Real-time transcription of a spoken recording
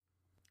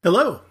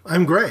Hello,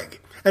 I'm Greg,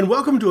 and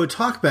welcome to a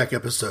Talkback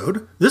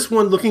episode, this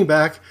one looking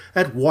back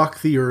at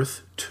Walk the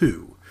Earth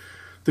 2.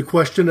 The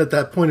question at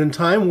that point in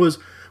time was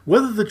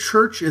whether the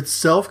church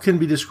itself can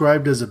be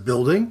described as a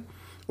building,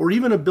 or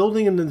even a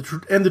building and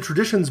the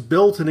traditions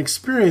built and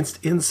experienced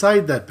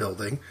inside that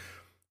building,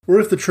 or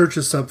if the church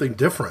is something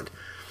different.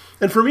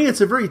 And for me, it's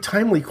a very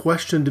timely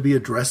question to be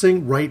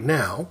addressing right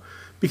now,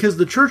 because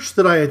the church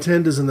that I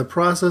attend is in the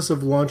process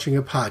of launching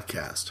a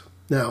podcast.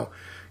 Now,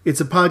 it's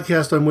a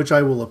podcast on which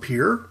I will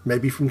appear,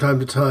 maybe from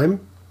time to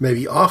time,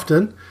 maybe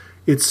often.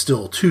 It's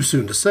still too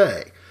soon to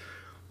say.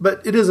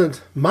 But it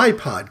isn't my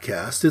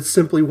podcast. It's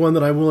simply one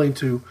that I'm willing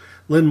to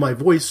lend my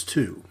voice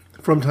to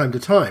from time to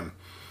time.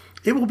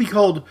 It will be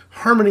called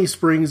Harmony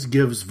Springs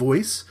Gives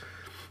Voice,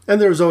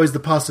 and there's always the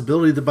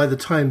possibility that by the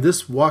time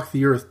this Walk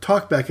the Earth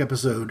Talkback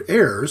episode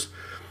airs,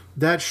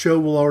 that show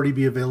will already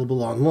be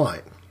available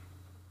online.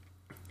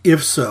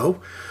 If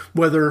so,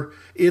 whether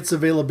its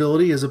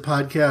availability as a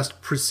podcast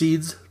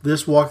precedes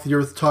this Walk the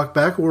Earth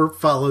Talkback or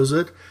follows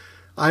it,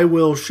 I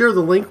will share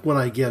the link when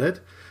I get it,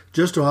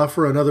 just to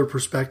offer another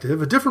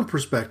perspective, a different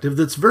perspective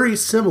that's very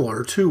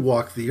similar to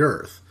Walk the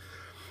Earth.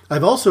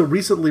 I've also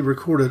recently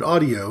recorded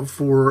audio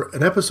for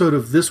an episode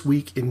of This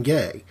Week in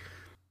Gay.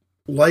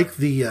 Like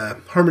the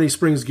Harmony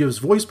Springs Gives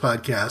Voice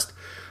podcast,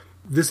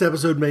 this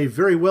episode may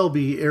very well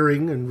be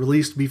airing and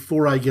released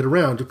before I get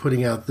around to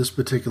putting out this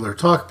particular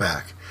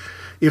talkback.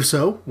 If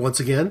so, once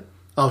again,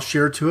 I'll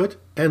share to it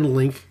and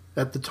link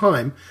at the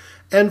time.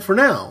 And for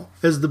now,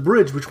 as the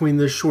bridge between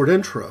this short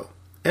intro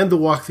and the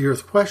Walk the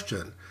Earth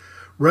question,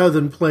 rather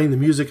than playing the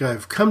music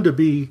I've come to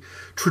be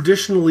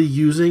traditionally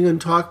using in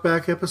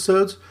talkback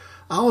episodes,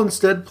 I'll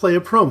instead play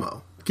a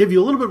promo, give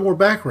you a little bit more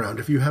background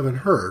if you haven't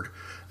heard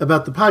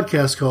about the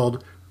podcast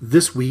called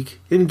This Week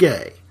in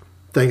Gay.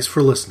 Thanks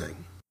for listening.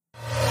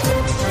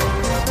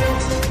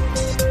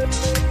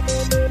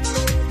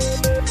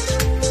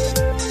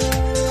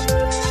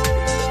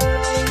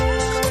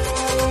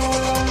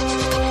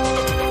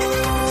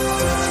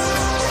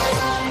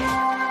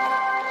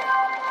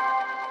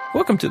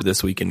 Welcome to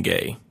This Week in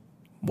Gay.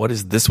 What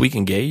is This Week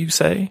in Gay, you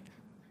say?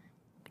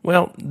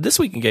 Well, This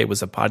Week in Gay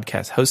was a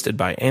podcast hosted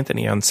by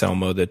Anthony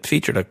Anselmo that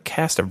featured a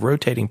cast of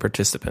rotating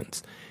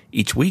participants.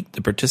 Each week,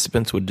 the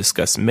participants would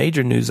discuss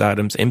major news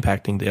items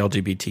impacting the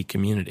LGBT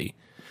community.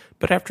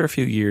 But after a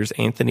few years,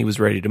 Anthony was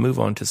ready to move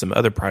on to some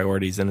other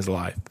priorities in his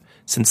life.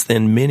 Since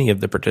then, many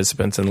of the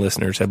participants and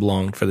listeners have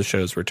longed for the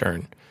show's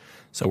return.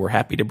 So we're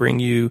happy to bring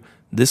you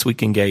This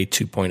Week in Gay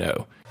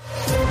 2.0.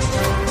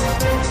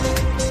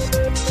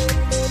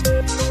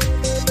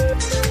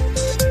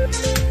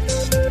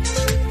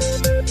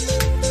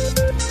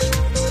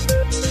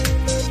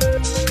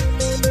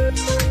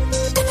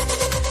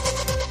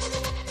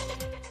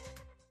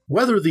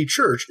 Whether the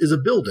church is a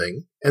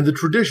building and the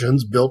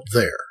traditions built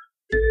there.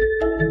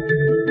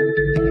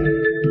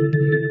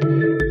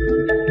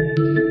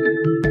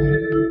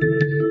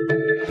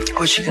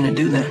 What you gonna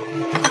do then?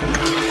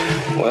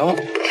 Well,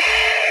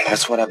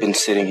 that's what I've been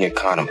sitting here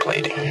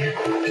contemplating.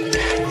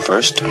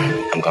 First,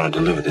 I'm gonna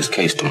deliver this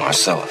case to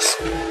Marcellus.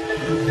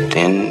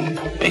 Then,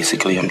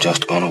 basically, I'm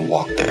just gonna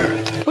walk the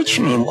earth. What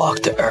you mean,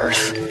 walk the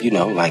earth? You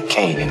know, like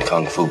Caine in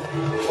Kung Fu.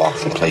 Walk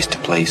from place to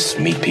place,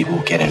 meet people,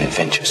 get in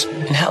adventures.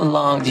 And how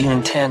long do you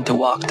intend to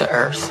walk the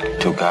earth?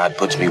 Till God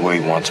puts me where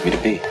he wants me to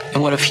be.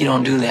 And what if you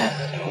don't do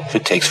that? If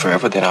it takes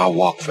forever, then I'll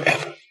walk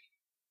forever.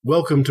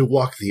 Welcome to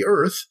Walk the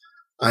Earth.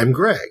 I'm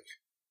Greg.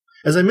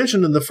 As I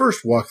mentioned in the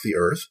first Walk the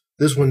Earth,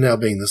 this one now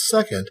being the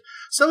second,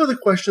 some of the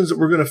questions that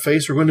we're going to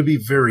face are going to be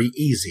very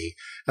easy,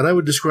 and I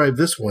would describe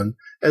this one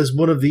as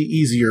one of the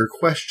easier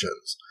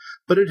questions.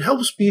 But it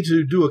helps me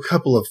to do a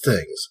couple of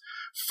things.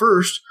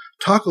 First,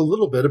 talk a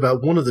little bit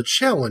about one of the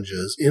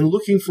challenges in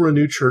looking for a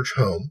new church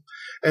home,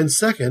 and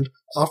second,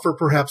 offer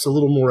perhaps a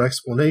little more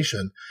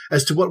explanation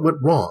as to what went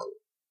wrong,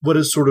 what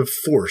has sort of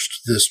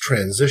forced this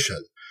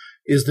transition.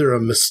 Is there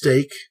a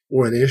mistake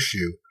or an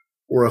issue,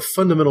 or a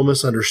fundamental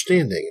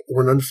misunderstanding,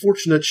 or an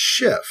unfortunate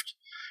shift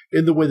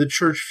in the way the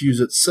church views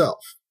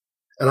itself?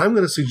 And I'm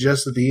going to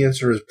suggest that the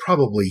answer is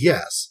probably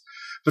yes.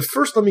 But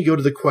first, let me go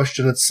to the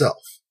question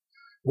itself,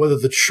 whether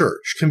the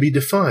church can be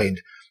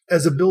defined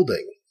as a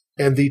building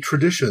and the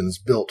traditions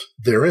built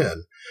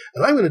therein.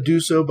 And I'm going to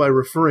do so by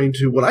referring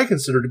to what I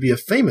consider to be a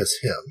famous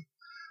hymn.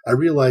 I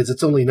realize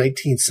it's only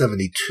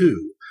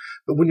 1972,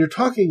 but when you're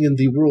talking in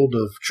the world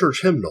of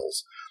church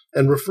hymnals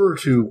and refer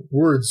to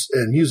words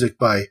and music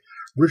by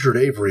Richard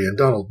Avery and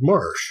Donald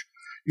Marsh,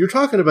 you're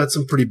talking about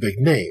some pretty big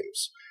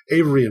names.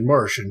 Avery and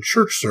Marsh in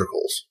church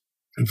circles.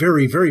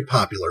 Very, very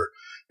popular.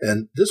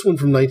 And this one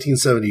from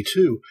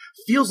 1972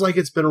 feels like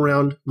it's been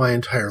around my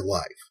entire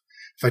life.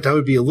 In fact, I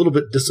would be a little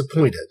bit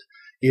disappointed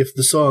if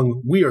the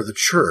song We Are the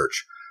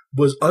Church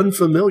was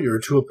unfamiliar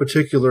to a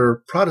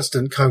particular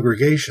Protestant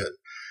congregation.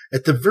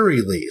 At the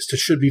very least, it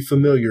should be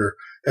familiar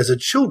as a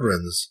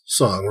children's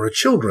song or a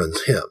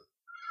children's hymn.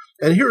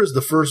 And here is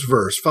the first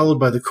verse, followed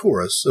by the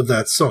chorus of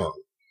that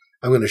song.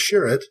 I'm going to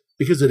share it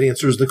because it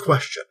answers the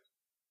question.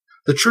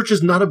 The church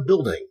is not a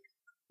building.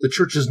 The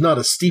church is not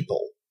a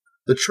steeple.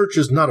 The church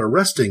is not a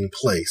resting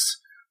place.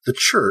 The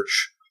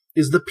church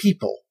is the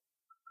people.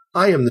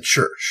 I am the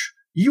church.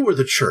 You are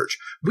the church.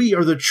 We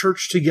are the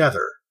church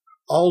together.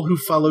 All who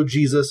follow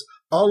Jesus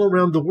all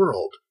around the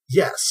world.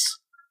 Yes,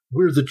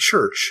 we're the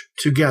church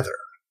together.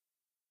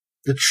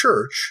 The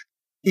church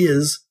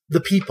is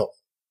the people.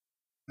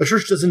 A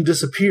church doesn't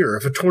disappear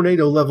if a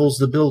tornado levels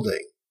the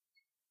building.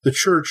 The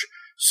church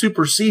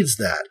supersedes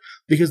that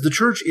because the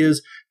church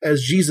is,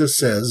 as Jesus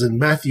says in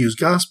Matthew's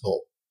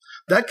gospel,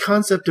 that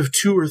concept of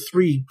 2 or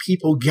 3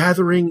 people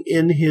gathering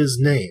in his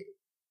name,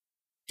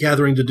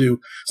 gathering to do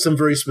some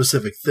very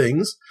specific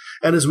things.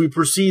 And as we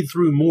proceed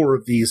through more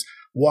of these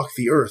Walk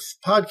the Earth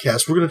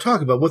podcasts, we're going to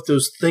talk about what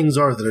those things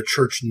are that a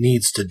church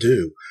needs to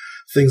do.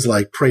 Things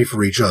like pray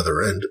for each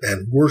other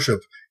and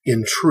worship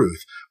in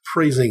truth,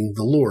 praising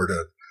the Lord,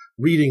 and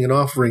reading and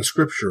offering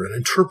scripture and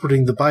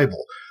interpreting the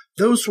Bible,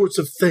 those sorts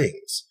of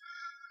things.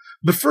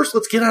 But first,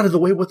 let's get out of the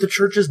way what the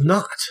church is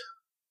not.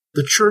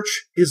 The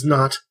church is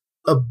not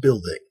a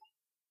building.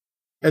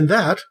 And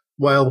that,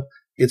 while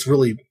it's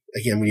really,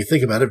 again, when you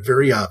think about it,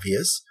 very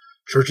obvious,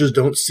 churches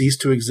don't cease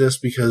to exist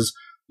because,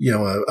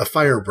 a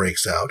fire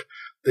breaks out.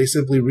 They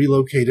simply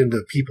relocate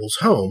into people's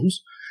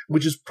homes,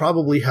 which is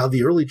probably how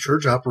the early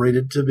church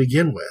operated to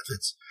begin with.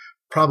 It's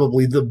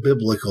probably the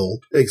biblical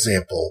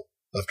example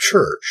of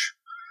church.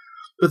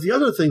 But the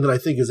other thing that I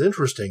think is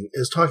interesting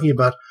is talking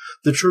about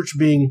the church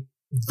being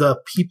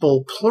the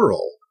people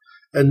plural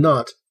and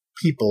not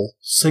people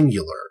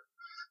singular.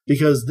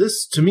 Because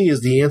this, to me,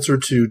 is the answer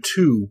to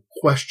 2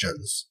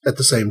 questions at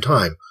the same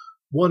time.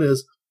 One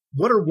is,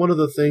 what are one of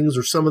the things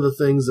or some of the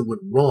things that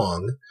went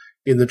wrong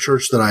in the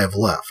church that I have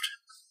left?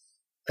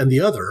 And the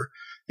other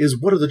is,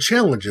 what are the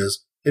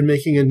challenges in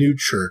making a new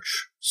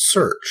church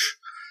search?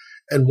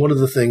 And one of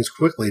the things,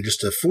 quickly, just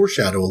to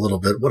foreshadow a little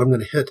bit, what I'm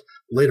going to hit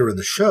later in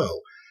the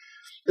show,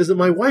 is that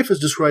my wife has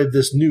described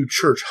this new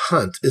church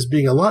hunt as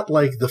being a lot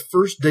like the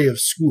first day of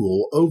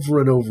school over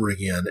and over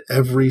again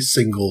every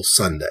single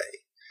Sunday.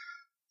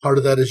 Part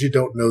of that is you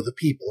don't know the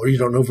people, or you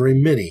don't know very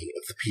many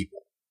of the people.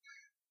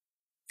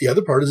 The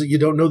other part is that you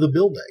don't know the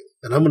building.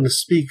 And I'm going to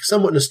speak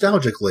somewhat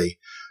nostalgically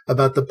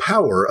about the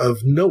power of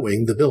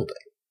knowing the building.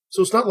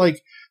 So it's not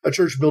like a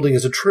church building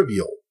is a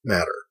trivial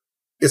matter.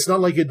 It's not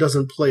like it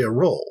doesn't play a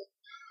role,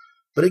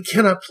 but it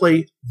cannot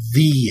play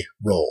the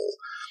role.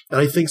 And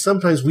I think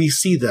sometimes we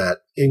see that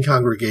in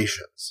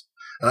congregations.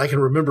 And I can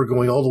remember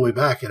going all the way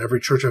back in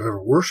every church I've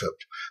ever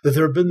worshiped, that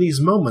there have been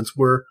these moments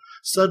where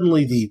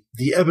suddenly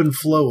the ebb and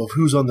flow of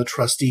who's on the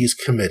trustees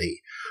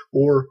committee,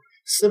 or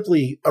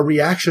simply a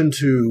reaction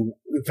to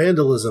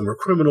vandalism or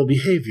criminal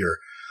behavior,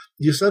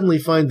 you suddenly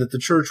find that the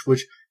church,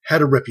 which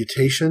had a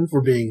reputation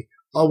for being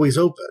always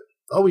open,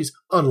 always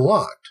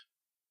unlocked,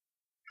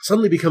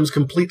 suddenly becomes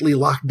completely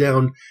locked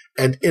down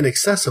and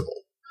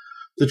inaccessible.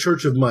 The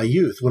church of my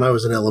youth, when I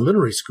was in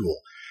elementary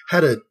school,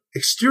 had an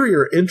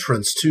exterior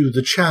entrance to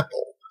the chapel.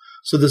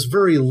 So this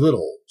very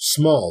little,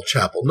 small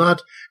chapel,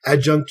 not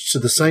adjunct to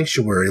the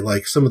sanctuary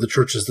like some of the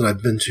churches that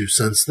I've been to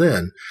since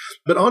then,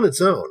 but on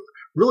its own,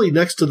 really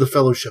next to the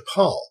fellowship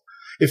hall.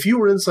 If you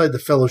were inside the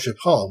fellowship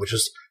hall, which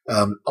is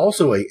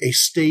also a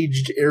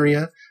staged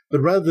area,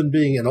 but rather than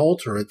being an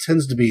altar, it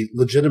tends to be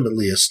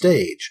legitimately a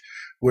stage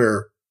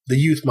where the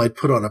youth might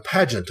put on a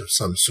pageant of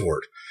some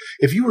sort.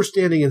 If you were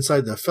standing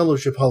inside the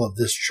fellowship hall of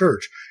this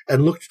church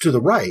and looked to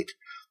the right,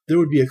 there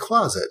would be a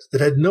closet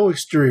that had no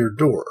exterior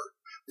door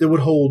that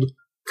would hold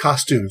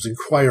costumes and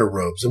choir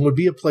robes and would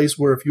be a place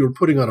where if you were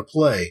putting on a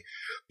play,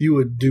 you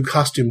would do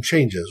costume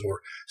changes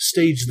or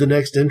stage the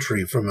next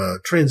entry from a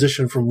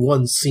transition from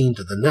one scene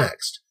to the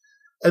next.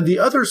 And the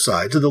other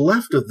side, to the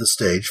left of the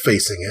stage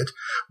facing it,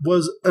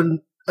 was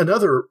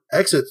another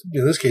exit,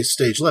 in this case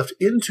stage left,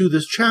 into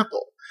this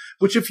chapel,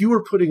 which if you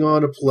were putting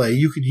on a play,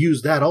 you could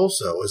use that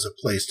also as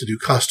a place to do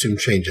costume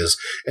changes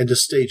and to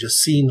stage a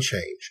scene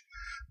change.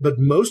 But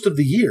most of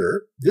the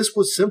year, this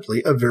was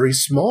simply a very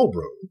small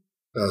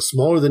room,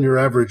 smaller than your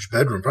average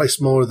bedroom, probably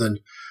smaller than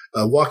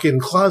a walk-in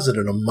closet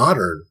in a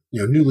modern,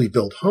 newly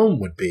built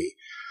home would be,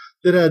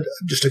 that had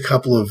just a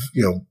couple of,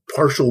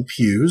 partial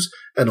pews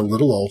and a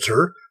little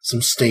altar,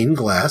 some stained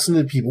glass, and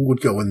then people would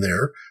go in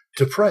there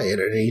to pray at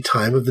any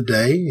time of the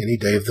day, any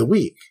day of the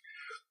week.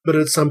 But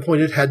at some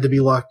point it had to be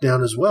locked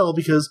down as well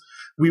because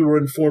we were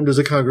informed as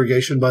a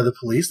congregation by the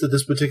police that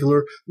this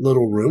particular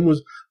little room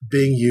was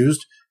being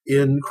used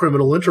in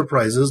criminal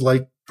enterprises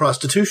like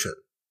prostitution,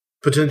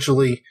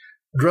 potentially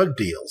drug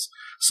deals.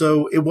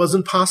 So it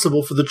wasn't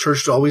possible for the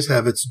church to always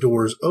have its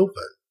doors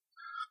open.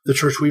 The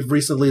church we've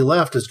recently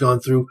left has gone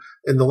through,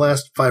 in the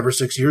last 5 or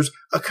 6 years,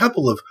 a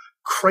couple of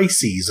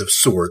crises of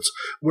sorts,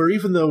 where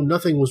even though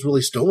nothing was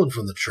really stolen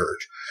from the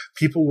church,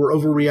 people were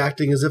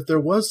overreacting as if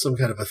there was some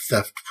kind of a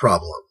theft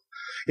problem.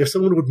 If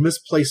someone would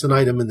misplace an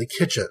item in the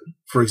kitchen,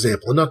 for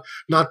example, and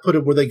not put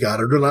it where they got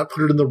it, or not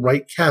put it in the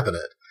right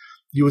cabinet,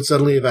 you would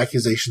suddenly have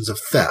accusations of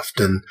theft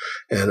and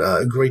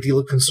a great deal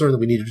of concern that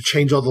we needed to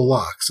change all the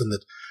locks and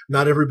that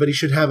not everybody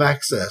should have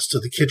access to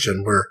the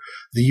kitchen where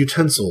the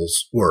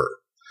utensils were.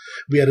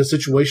 We had a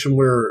situation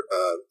where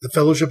the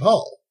fellowship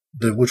hall,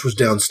 which was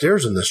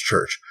downstairs in this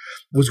church,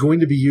 was going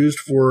to be used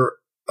for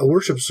a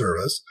worship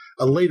service,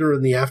 a later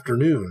in the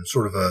afternoon,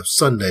 sort of a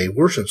Sunday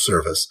worship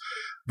service,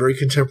 very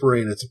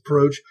contemporary in its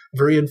approach,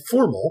 very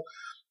informal.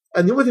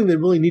 And the only thing they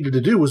really needed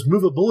to do was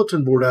move a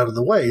bulletin board out of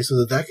the way so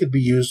that that could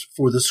be used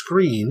for the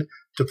screen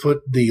to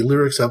put the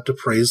lyrics up to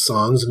praise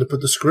songs and to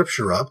put the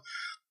scripture up.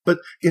 But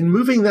in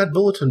moving that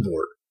bulletin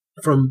board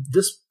from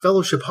this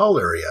fellowship hall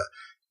area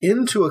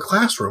into a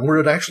classroom where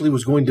it actually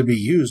was going to be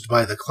used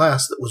by the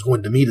class that was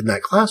going to meet in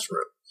that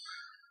classroom,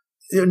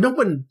 no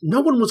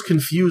one was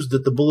confused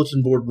that the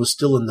bulletin board was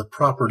still in the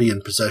property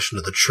and possession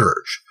of the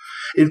church.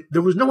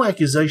 There was no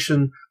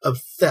accusation of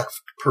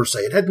theft, per se.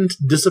 It hadn't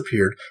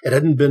disappeared. It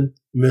hadn't been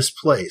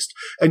misplaced.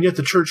 And yet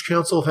the church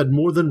council had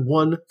more than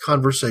one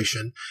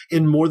conversation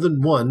in more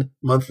than one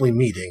monthly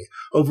meeting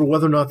over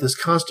whether or not this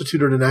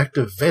constituted an act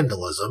of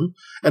vandalism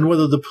and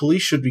whether the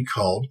police should be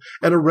called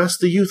and arrest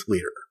the youth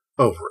leader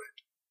over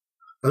it.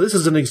 Now, this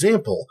is an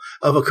example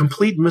of a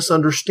complete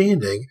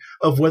misunderstanding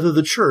of whether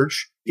the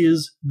church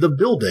is the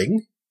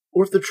building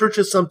or if the church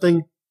is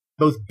something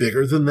both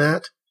bigger than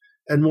that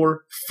and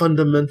more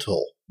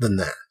fundamental than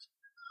that.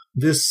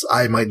 This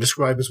I might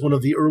describe as one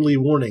of the early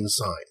warning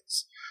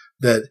signs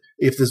that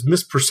if this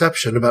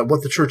misperception about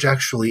what the church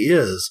actually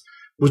is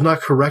was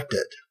not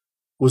corrected,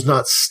 was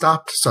not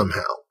stopped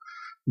somehow,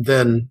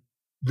 then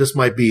this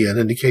might be an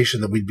indication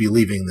that we'd be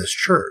leaving this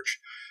church.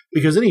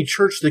 Because any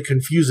church that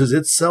confuses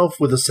itself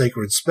with a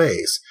sacred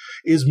space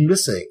is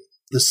missing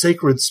the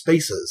sacred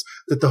spaces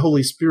that the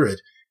Holy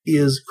Spirit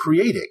is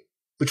creating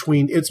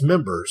between its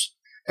members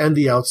and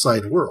the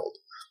outside world.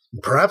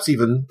 Perhaps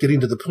even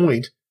getting to the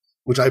point,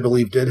 which I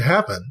believe did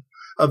happen,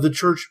 of the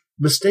church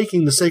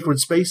mistaking the sacred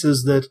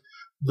spaces that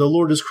the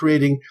Lord is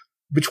creating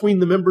between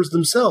the members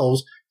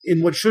themselves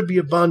in what should be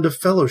a bond of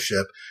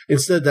fellowship,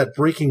 instead that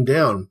breaking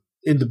down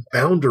into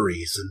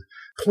boundaries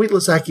and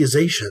pointless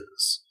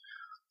accusations.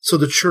 So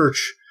the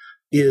church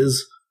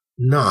is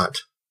not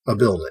a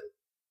building.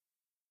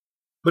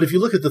 But if you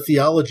look at the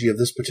theology of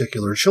this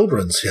particular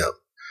children's hymn,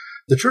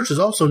 the church is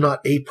also not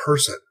a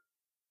person.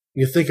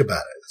 You think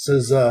about it.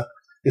 It says,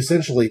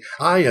 essentially,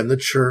 I am the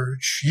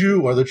church,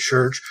 you are the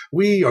church,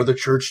 we are the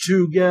church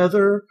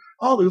together,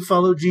 all who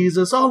follow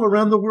Jesus all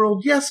around the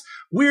world. Yes,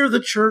 we're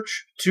the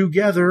church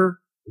together,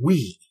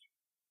 we.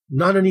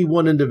 Not any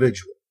one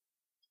individual.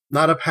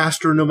 Not a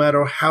pastor, no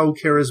matter how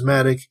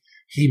charismatic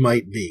he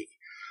might be.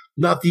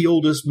 Not the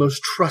oldest,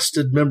 most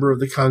trusted member of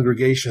the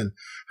congregation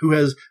who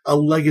has a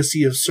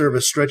legacy of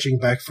service stretching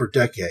back for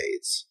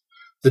decades.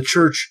 The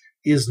church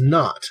is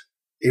not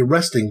a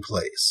resting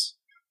place.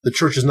 The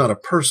church is not a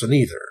person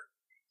either.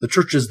 The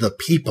church is the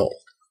people.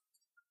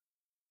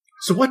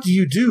 So what do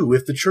you do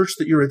if the church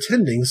that you're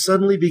attending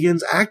suddenly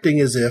begins acting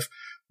as if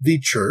the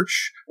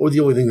church, or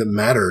the only thing that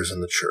matters in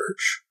the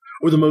church,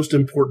 or the most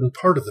important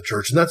part of the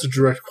church, and that's a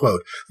direct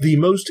quote, the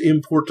most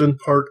important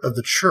part of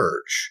the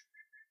church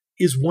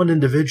is one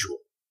individual?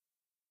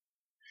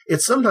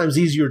 It's sometimes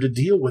easier to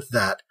deal with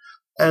that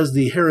as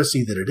the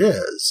heresy that it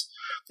is,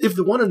 if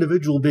the one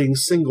individual being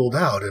singled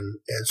out and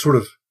sort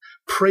of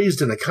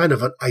praised in a kind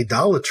of an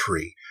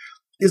idolatry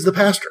is the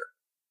pastor.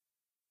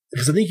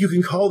 Because I think you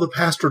can call the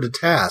pastor to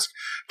task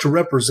to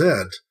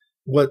represent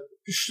what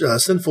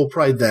sinful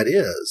pride that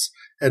is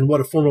and what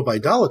a form of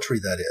idolatry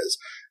that is.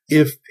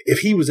 If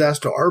he was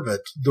asked to arbit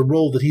the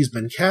role that he's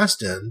been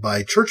cast in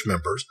by church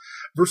members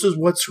versus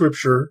what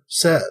Scripture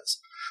says.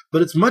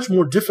 But it's much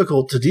more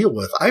difficult to deal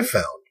with, I've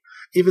found,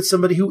 if it's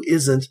somebody who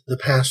isn't the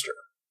pastor.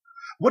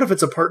 What if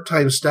it's a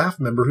part-time staff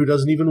member who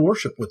doesn't even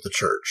worship with the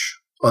church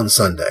on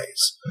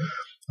Sundays?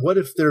 What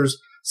if there's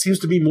seems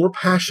to be more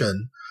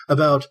passion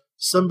about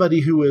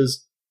somebody who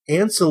is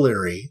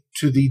ancillary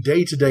to the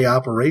day-to-day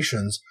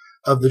operations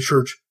of the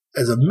church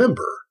as a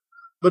member,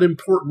 but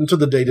important to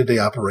the day-to-day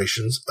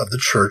operations of the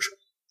church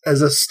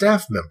as a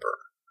staff member?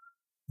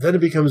 Then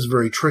it becomes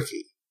very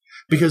tricky,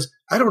 because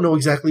I don't know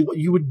exactly what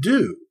you would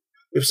do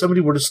if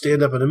somebody were to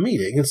stand up in a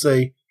meeting and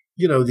say,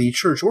 you know, the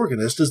church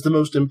organist is the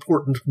most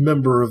important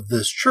member of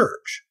this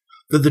church,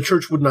 that the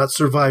church would not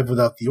survive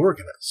without the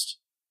organist.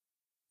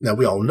 Now,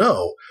 we all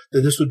know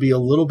that this would be a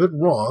little bit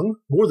wrong,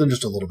 more than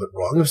just a little bit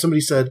wrong, if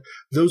somebody said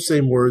those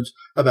same words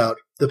about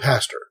the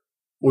pastor,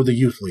 or the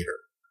youth leader,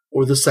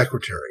 or the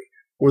secretary,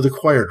 or the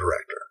choir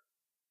director.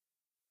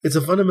 It's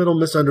a fundamental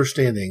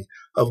misunderstanding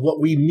of what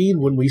we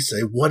mean when we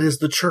say, what is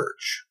the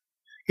church?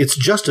 It's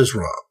just as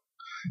wrong,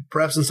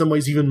 perhaps in some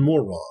ways even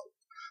more wrong,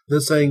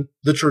 than saying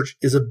the church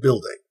is a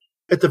building.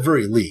 At the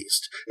very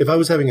least, if I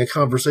was having a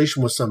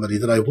conversation with somebody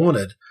that I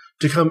wanted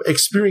to come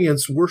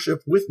experience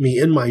worship with me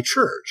in my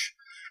church,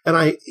 and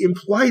I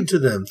implied to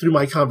them through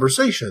my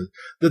conversation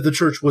that the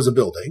church was a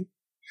building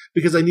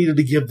because I needed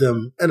to give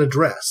them an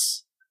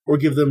address or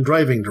give them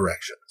driving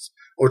directions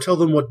or tell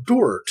them what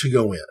door to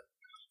go in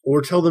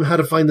or tell them how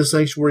to find the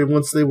sanctuary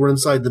once they were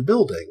inside the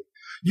building,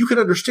 you can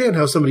understand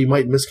how somebody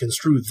might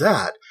misconstrue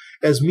that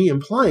as me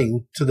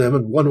implying to them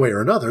in one way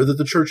or another that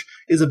the church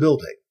is a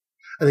building.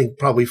 I think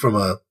probably from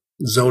a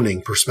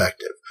zoning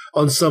perspective.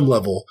 On some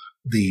level,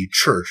 the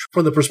church,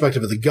 from the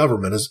perspective of the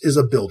government, is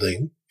a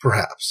building,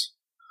 perhaps.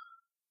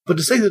 But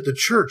to say that the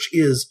church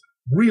is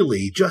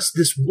really just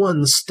this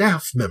one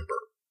staff member,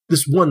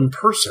 this one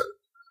person,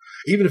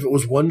 even if it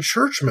was one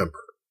church member,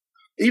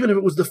 even if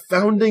it was the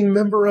founding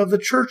member of the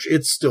church,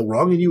 it's still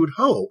wrong. And you would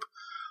hope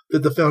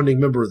that the founding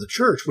member of the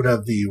church would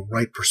have the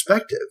right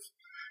perspective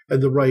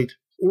and the right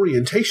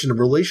orientation of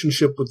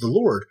relationship with the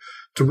Lord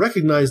to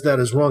recognize that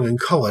as wrong and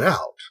call it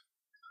out,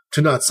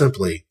 to not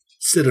simply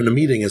sit in a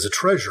meeting as a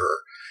treasurer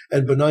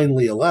and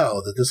benignly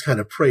allow that this kind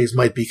of praise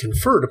might be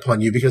conferred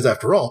upon you because,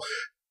 after all,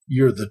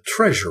 you're the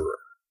treasurer.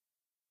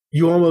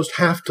 You almost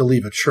have to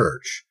leave a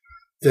church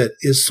that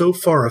is so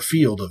far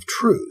afield of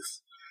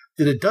truth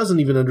that it doesn't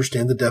even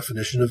understand the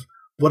definition of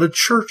what a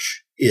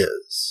church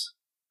is.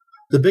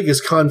 The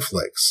biggest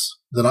conflicts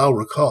that I'll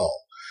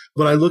recall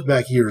when I look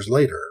back years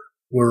later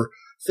were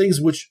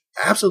things which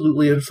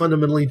absolutely and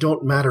fundamentally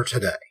don't matter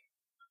today.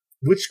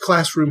 Which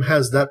classroom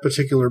has that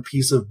particular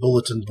piece of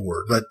bulletin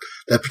board,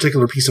 that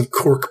particular piece of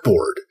cork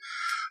board?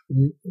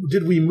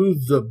 Did we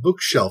move the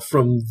bookshelf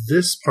from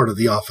this part of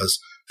the office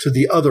to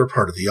the other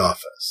part of the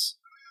office?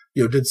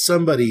 Did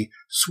somebody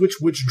switch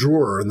which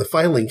drawer in the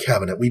filing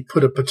cabinet we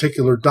put a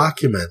particular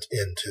document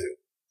into?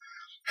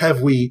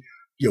 Have we,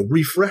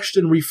 refreshed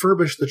and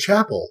refurbished the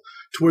chapel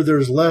to where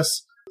there's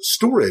less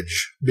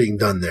storage being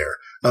done there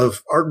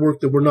of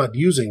artwork that we're not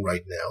using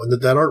right now, and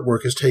that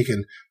artwork is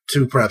taken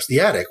to perhaps the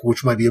attic,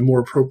 which might be a more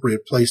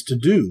appropriate place to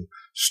do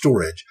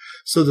storage,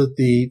 so that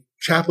the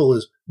chapel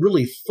is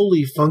really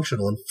fully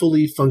functional and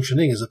fully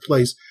functioning as a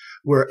place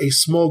where a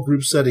small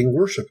group setting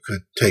worship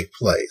could take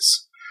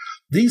place.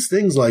 These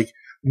things, like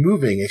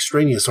moving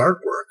extraneous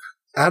artwork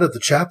out of the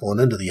chapel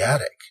and into the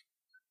attic,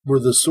 were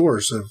the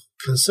source of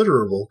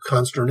considerable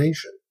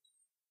consternation.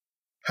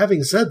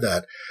 Having said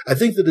that, I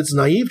think that it's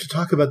naive to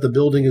talk about the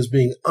building as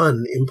being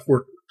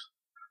unimportant.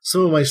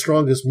 Some of my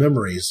strongest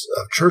memories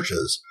of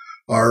churches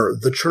are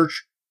the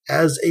church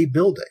as a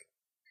building.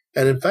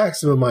 And in fact,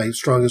 some of my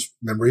strongest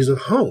memories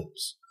of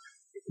homes,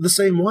 the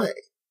same way.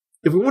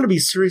 If we want to be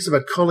serious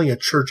about calling a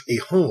church a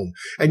home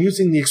and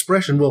using the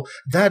expression, well,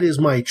 that is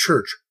my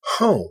church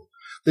home,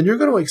 then you're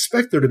going to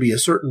expect there to be a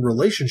certain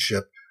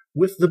relationship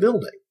with the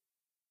building.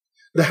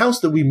 The house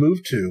that we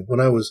moved to when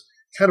I was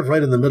kind of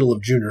right in the middle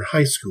of junior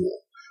high school,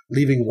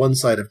 leaving one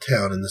side of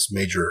town in this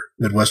major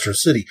Midwestern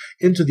city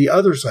into the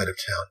other side of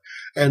town,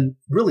 and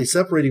really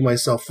separating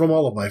myself from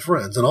all of my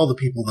friends and all the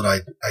people that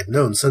I'd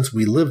known since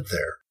we lived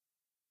there.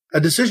 A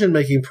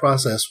decision-making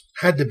process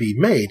had to be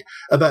made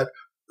about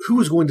who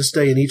was going to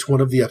stay in each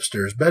one of the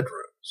upstairs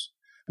bedrooms.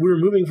 We were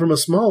moving from a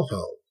small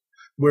home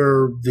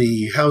where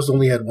the house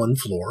only had one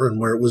floor and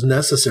where it was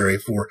necessary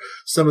for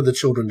some of the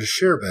children to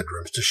share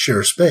bedrooms, to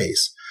share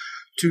space,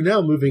 to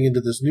now moving into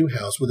this new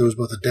house where there was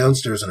both a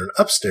downstairs and an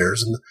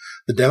upstairs, and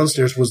the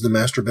downstairs was the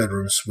master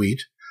bedroom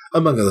suite,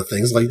 among other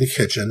things like the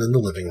kitchen and the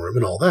living room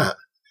and all that.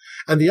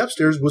 And the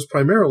upstairs was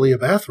primarily a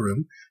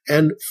bathroom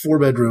and 4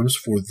 bedrooms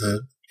for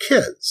the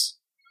kids.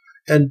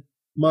 And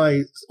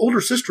my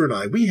older sister and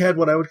I, we had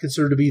what I would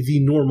consider to be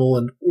the normal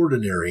and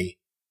ordinary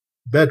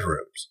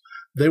bedrooms.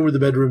 They were the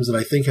bedrooms that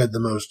I think had the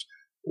most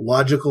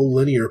logical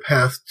linear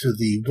path to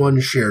the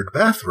one shared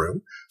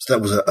bathroom, so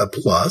that was a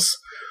plus.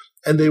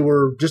 And they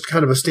were just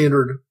kind of a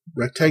standard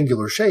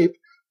rectangular shape.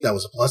 That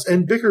was a plus.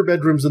 And bigger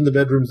bedrooms than the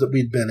bedrooms that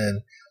we'd been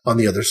in on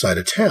the other side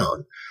of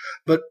town.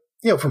 But,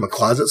 from a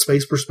closet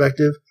space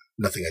perspective,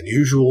 nothing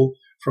unusual.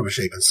 From a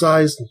shape and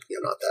size,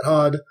 not that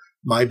odd.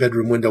 My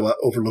bedroom window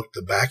overlooked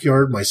the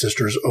backyard. My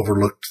sister's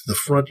overlooked the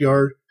front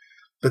yard.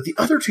 But the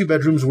other 2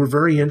 bedrooms were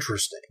very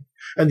interesting.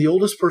 And the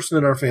oldest person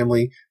in our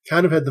family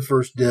kind of had the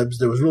first dibs.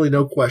 There was really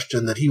no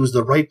question that he was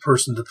the right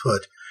person to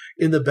put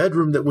in the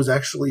bedroom that was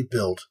actually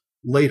built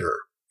later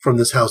from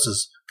this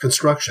house's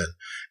construction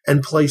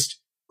and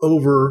placed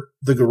over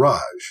the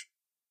garage,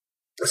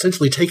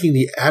 essentially taking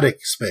the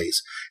attic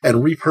space and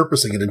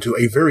repurposing it into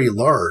a very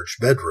large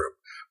bedroom,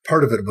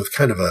 part of it with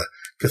kind of a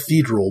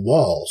cathedral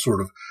wall,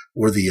 sort of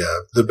where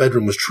the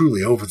bedroom was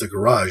truly over the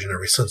garage in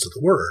every sense of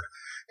the word.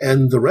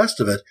 And the rest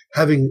of it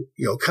having,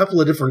 a couple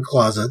of different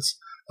closets,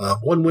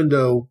 one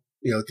window,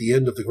 at the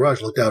end of the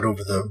garage looked out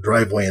over the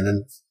driveway and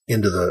then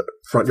into the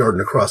front yard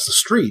and across the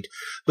street.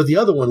 But the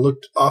other one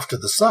looked off to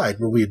the side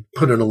where we had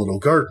put in a little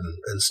garden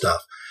and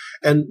stuff.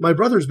 And my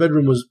brother's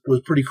bedroom was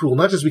pretty cool,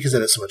 not just because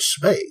it had so much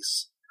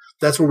space.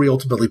 That's where we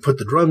ultimately put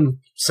the drum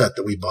set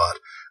that we bought,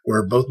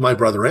 where both my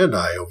brother and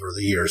I over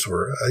the years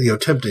were,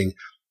 attempting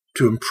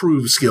to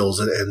improve skills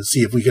and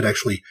see if we could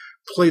actually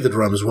play the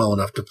drums well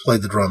enough to play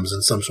the drums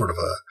in some sort of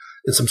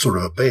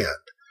a band.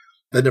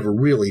 That never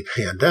really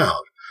panned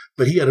out.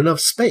 But he had enough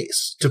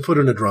space to put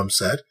in a drum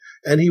set,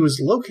 and he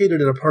was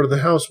located in a part of the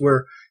house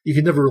where you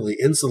could never really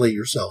insulate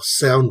yourself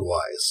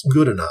sound-wise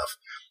good enough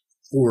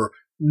for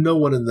no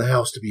one in the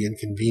house to be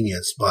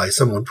inconvenienced by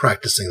someone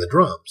practicing the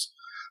drums.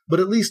 But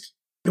at least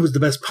it was the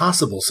best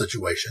possible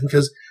situation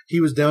because he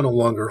was down a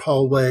longer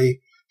hallway.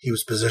 He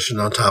was positioned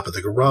on top of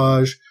the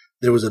garage.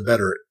 There was a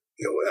better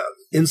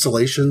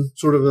insulation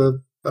sort of a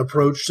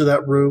approach to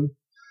that room.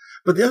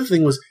 But the other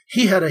thing was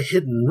he had a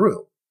hidden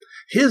room.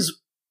 His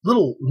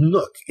little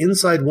nook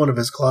inside one of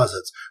his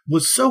closets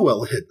was so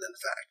well hidden, in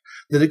fact,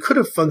 that it could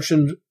have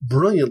functioned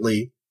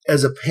brilliantly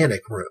as a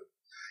panic room.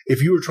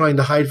 If you were trying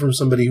to hide from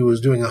somebody who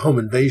was doing a home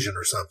invasion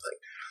or something,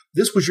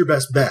 this was your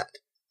best bet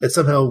at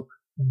somehow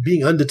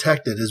being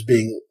undetected as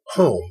being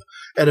home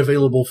and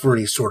available for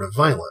any sort of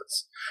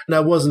violence.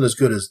 Now, it wasn't as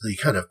good as the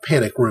kind of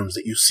panic rooms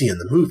that you see in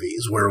the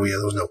movies where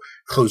there was no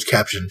closed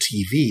caption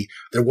TV.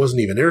 There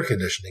wasn't even air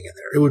conditioning in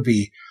there. It would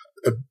be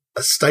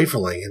a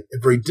stifling and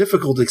a very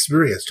difficult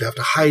experience to have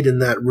to hide in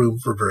that room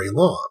for very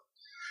long.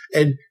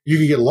 And you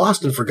could get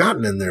lost and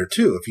forgotten in there,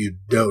 too, if you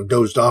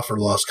dozed off or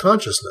lost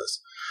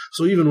consciousness.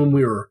 So even when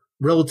we were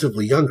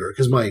relatively younger,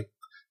 because my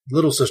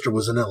little sister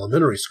was in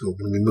elementary school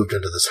when we moved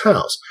into this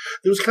house,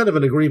 there was kind of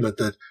an agreement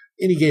that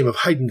any game of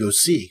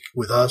hide-and-go-seek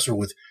with us or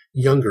with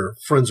younger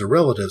friends or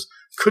relatives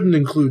couldn't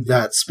include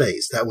that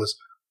space. That was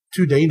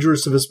too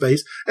dangerous of a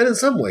space. And in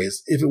some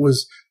ways, if it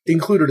was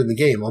included in the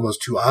game,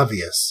 almost too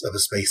obvious of a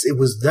space, it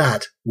was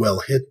that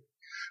well hidden.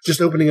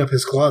 Just opening up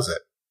his closet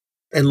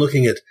and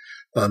looking at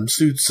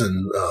suits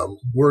and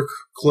work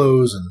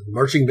clothes and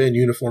marching band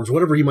uniforms,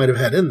 whatever he might have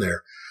had in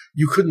there,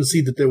 you couldn't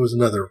see that there was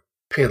another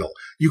panel.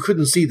 You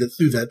couldn't see that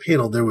through that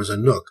panel there was a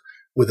nook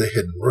with a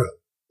hidden room.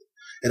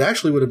 It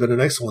actually would have been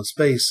an excellent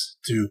space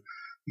to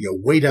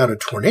wait out a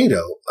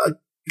tornado,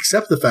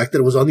 except the fact that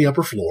it was on the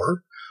upper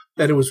floor,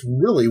 and it was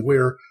really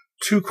where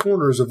two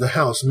corners of the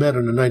house met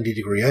on a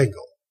 90-degree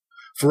angle.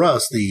 For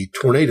us, the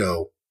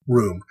tornado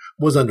room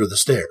was under the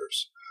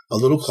stairs. A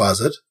little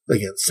closet,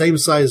 again, same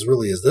size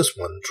really as this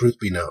one, truth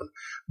be known.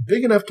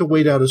 Big enough to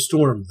wait out a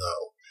storm,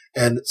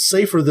 though, and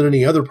safer than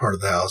any other part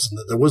of the house, in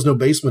that there was no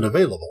basement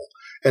available,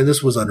 and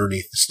this was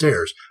underneath the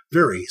stairs,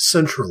 very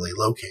centrally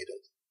located.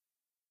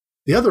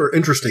 The other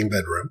interesting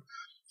bedroom,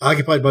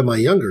 occupied by my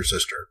younger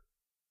sister,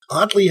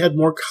 oddly had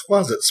more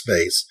closet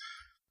space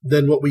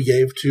than what we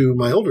gave to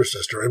my older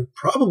sister, and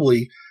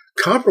probably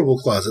comparable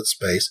closet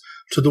space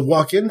to the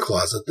walk-in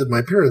closet that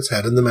my parents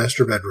had in the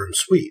master bedroom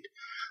suite.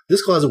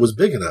 This closet was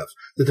big enough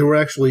that there were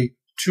actually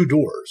two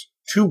doors,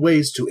 two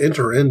ways to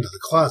enter into the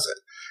closet,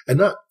 and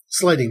not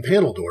sliding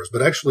panel doors,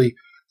 but actually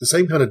the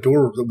same kind of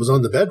door that was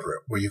on the bedroom,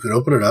 where you could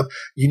open it up.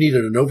 You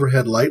needed an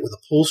overhead light with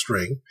a pull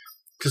string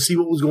to see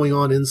what was going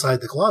on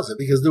inside the closet,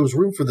 because there was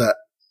room for that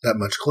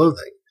much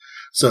clothing.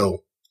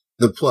 So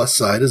the plus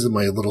side is that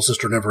my little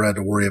sister never had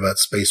to worry about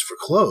space for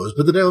clothes,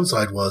 but the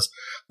downside was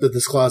that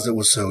this closet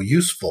was so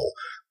useful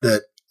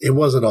that it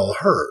wasn't all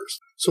hers.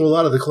 So a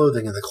lot of the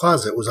clothing in the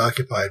closet was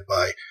occupied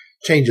by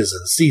changes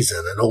in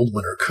season and old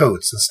winter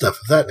coats and stuff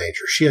of that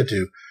nature. She had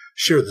to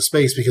share the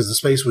space because the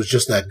space was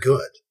just that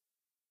good.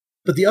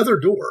 But the other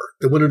door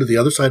that went into the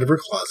other side of her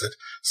closet,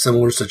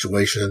 similar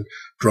situation,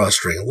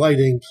 drawstring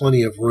lighting,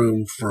 plenty of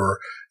room for,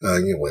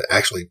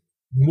 actually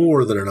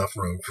more than enough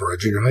room for a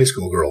junior high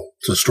school girl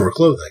to store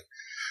clothing.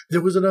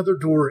 There was another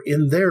door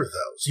in there,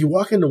 though. So you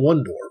walk into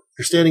one door,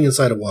 you're standing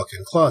inside a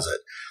walk-in closet.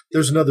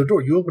 There's another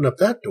door. You open up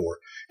that door,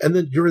 and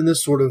then you're in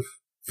this sort of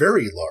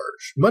very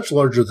large, much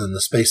larger than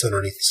the space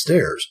underneath the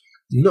stairs,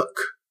 nook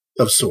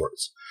of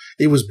sorts.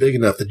 It was big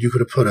enough that you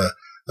could have put a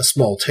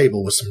small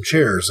table with some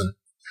chairs, and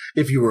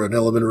if you were an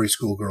elementary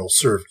school girl,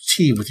 served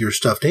tea with your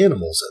stuffed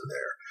animals in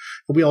there.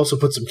 But we also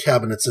put some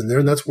cabinets in there,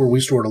 and that's where we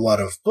stored a lot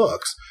of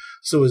books.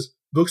 So as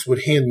books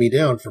would hand me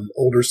down from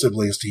older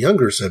siblings to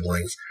younger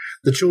siblings,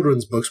 the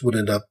children's books would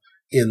end up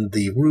in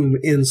the room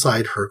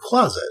inside her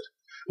closet,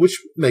 which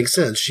makes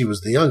sense. She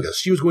was the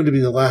youngest. She was going to be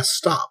the last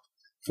stop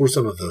for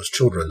some of those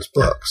children's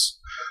books.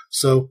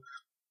 So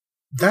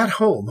that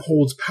home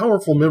holds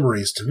powerful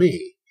memories to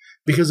me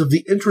because of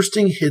the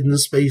interesting hidden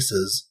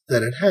spaces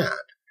that it had.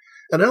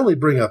 And I only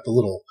bring up a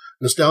little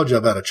nostalgia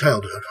about a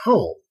childhood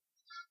home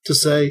to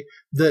say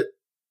that,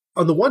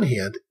 on the one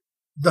hand,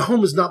 the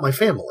home is not my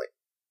family.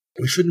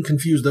 We shouldn't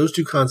confuse those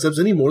two concepts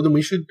any more than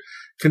we should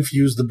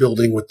confuse the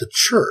building with the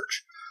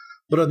church.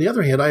 But on the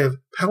other hand, I have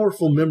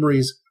powerful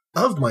memories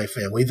of my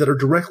family that are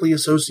directly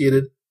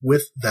associated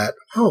with that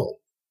home.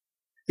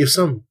 If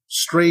some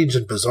strange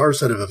and bizarre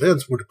set of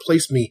events were to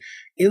place me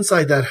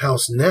inside that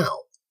house now,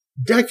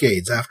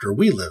 decades after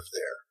we lived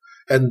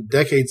there, and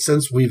decades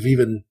since we've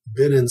even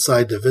been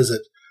inside to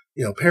visit,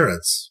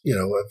 parents,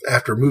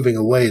 after moving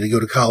away to go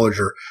to college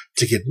or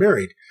to get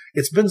married,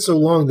 it's been so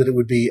long that it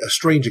would be a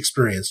strange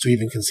experience to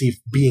even conceive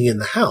being in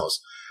the house.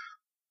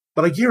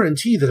 But I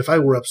guarantee that if I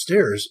were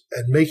upstairs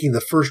and making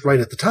the first right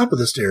at the top of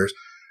the stairs,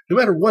 no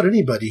matter what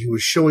anybody who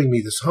was showing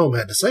me this home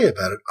had to say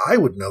about it, I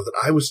would know that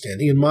I was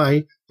standing in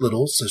my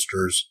little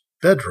sister's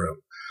bedroom.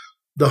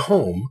 The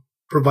home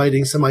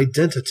providing some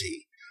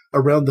identity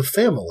around the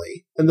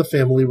family and the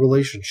family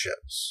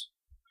relationships.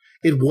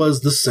 It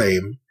was the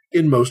same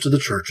in most of the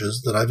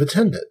churches that I've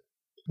attended,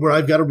 where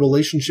I've got a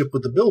relationship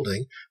with the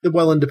building that,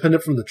 while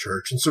independent from the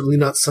church and certainly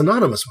not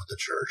synonymous with the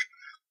church,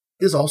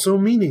 is also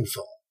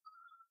meaningful.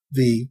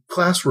 The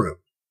classroom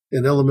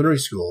in elementary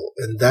school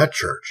in that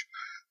church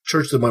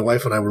that my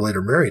wife and I were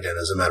later married in,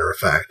 as a matter of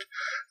fact,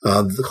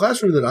 the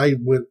classroom that I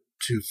went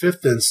to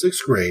 5th and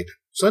 6th grade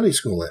Sunday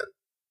school in,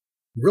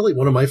 really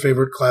one of my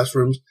favorite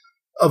classrooms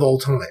of all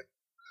time.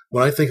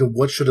 When I think of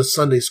what should a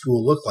Sunday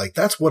school look like,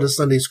 that's what a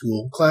Sunday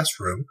school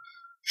classroom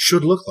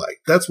should look like.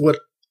 That's what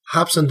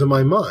hops into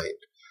my mind.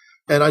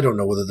 And I don't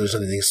know whether there's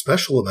anything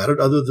special about it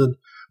other than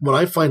when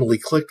I finally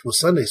clicked with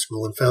Sunday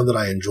school and found that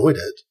I enjoyed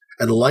it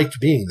and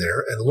liked being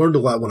there and learned a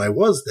lot when I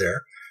was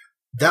there,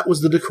 that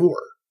was the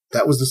decor.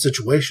 That was the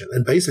situation.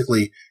 And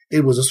basically,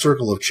 it was a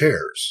circle of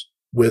chairs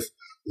with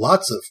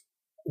lots of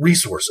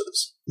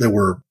resources. There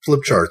were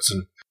flip charts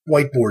and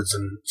whiteboards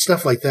and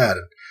stuff like that,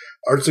 and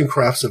arts and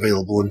crafts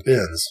available in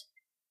bins.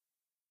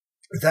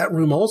 That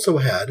room also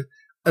had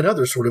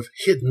another sort of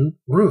hidden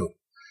room,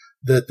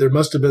 that there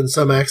must have been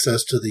some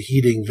access to the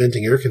heating,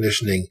 venting, air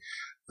conditioning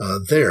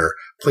there,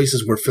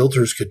 places where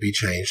filters could be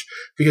changed,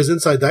 because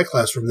inside that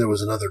classroom there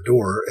was another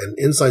door, and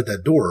inside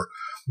that door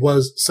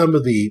was some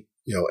of the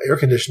air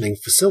conditioning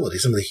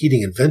facilities, some of the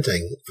heating and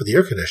venting for the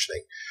air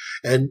conditioning.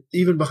 And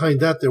even behind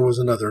that, there was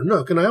another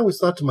nook. And I always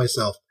thought to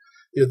myself,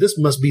 this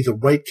must be the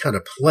right kind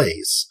of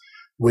place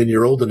when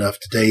you're old enough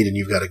to date and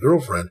you've got a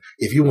girlfriend.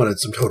 If you wanted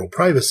some total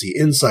privacy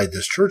inside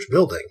this church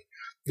building,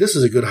 this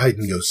is a good hide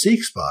and go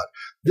seek spot.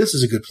 This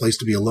is a good place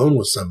to be alone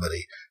with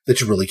somebody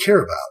that you really care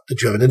about,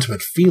 that you have an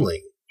intimate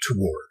feeling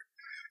toward.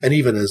 And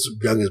even as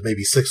young as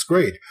maybe 6th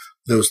grade,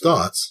 those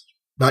thoughts,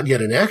 not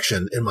yet in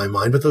action in my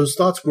mind, but those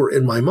thoughts were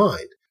in my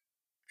mind.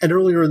 And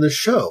earlier in this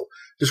show,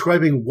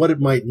 describing what it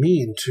might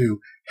mean to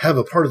have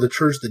a part of the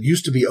church that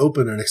used to be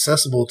open and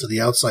accessible to the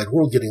outside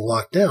world getting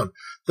locked down,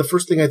 the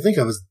first thing I think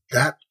of is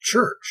that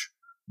church,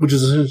 which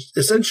is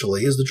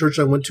essentially is the church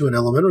I went to in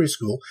elementary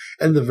school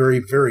and the very,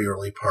 very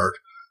early part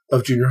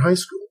of junior high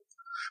school.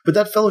 But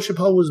that fellowship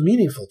hall was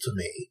meaningful to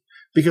me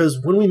because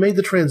when we made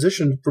the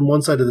transition from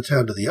one side of the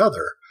town to the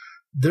other,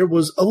 there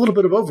was a little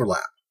bit of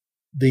overlap.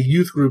 The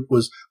youth group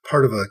was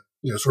part of a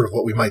sort of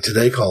what we might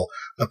today call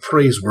a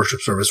praise worship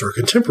service or a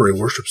contemporary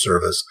worship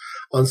service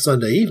on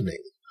Sunday evening.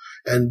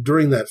 And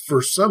during that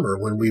first summer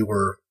when we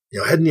were,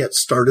 hadn't yet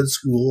started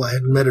school, I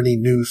hadn't met any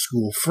new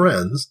school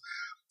friends,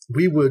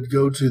 we would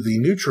go to the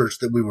new church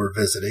that we were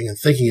visiting and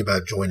thinking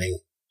about joining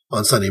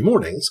on Sunday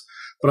mornings.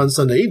 But on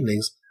Sunday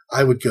evenings,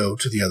 I would go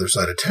to the other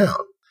side of town.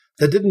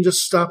 That didn't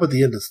just stop at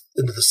the end of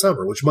the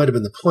summer, which might have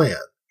been the plan,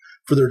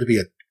 for there to be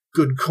a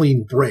good,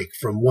 clean break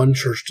from one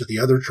church to the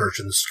other church,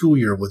 and the school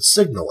year would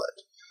signal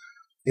it.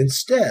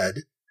 Instead,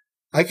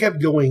 I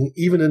kept going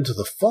even into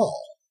the fall,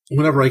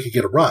 whenever I could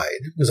get a ride,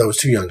 because I was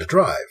too young to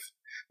drive,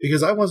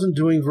 because I wasn't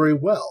doing very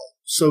well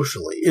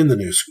socially in the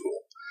new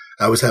school.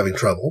 I was having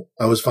trouble.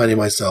 I was finding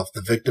myself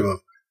the victim of,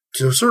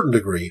 to a certain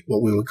degree,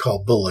 what we would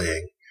call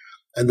bullying.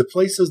 And the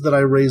places that I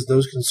raised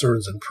those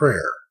concerns in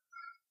prayer,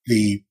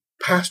 the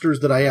pastors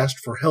that I asked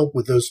for help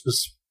with those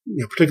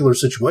particular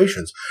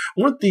situations,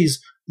 weren't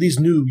these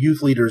new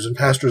youth leaders and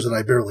pastors that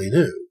I barely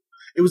knew.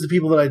 It was the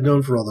people that I'd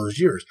known for all those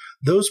years.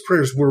 Those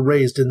prayers were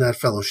raised in that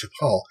fellowship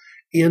hall,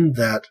 in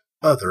that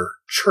other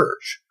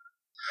church.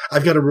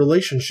 I've got a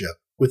relationship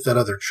with that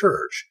other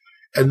church,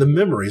 and the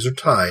memories are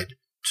tied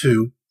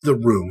to the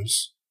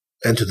rooms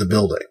and to the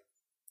building.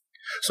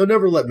 So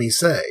never let me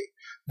say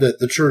that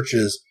the church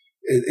is,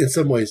 in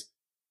some ways,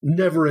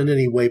 never in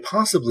any way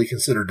possibly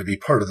considered to be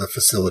part of the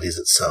facilities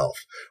itself,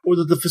 or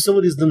that the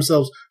facilities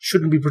themselves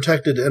shouldn't be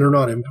protected and are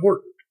not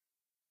important.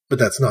 But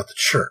that's not the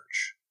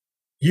church.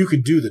 You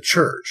could do the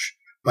church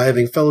by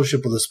having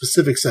fellowship with a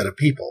specific set of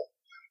people,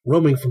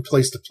 roaming from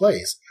place to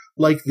place,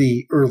 like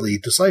the early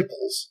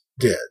disciples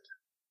did.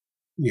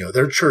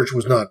 Their church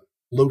was not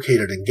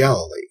located in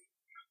Galilee.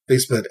 They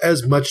spent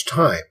as much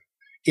time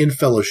in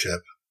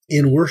fellowship,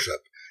 in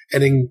worship,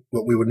 and in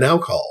what we would now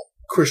call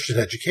Christian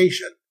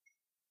education,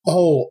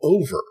 all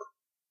over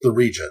the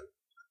region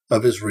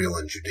of Israel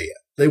and Judea.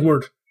 They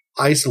weren't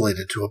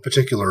isolated to a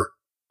particular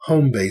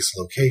home base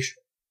location.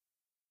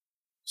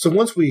 So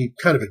once we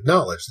kind of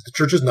acknowledge that the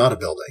church is not a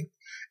building,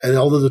 and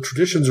although the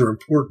traditions are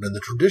important and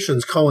the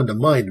traditions call into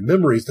mind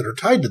memories that are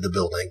tied to the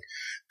building,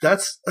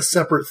 that's a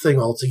separate thing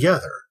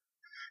altogether.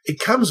 It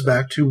comes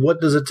back to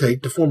what does it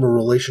take to form a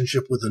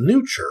relationship with a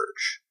new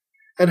church,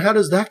 and how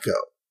does that go?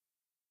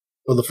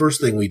 Well, the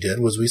first thing we did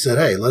was we said,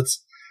 hey,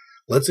 let's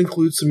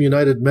include some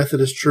United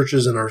Methodist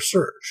churches in our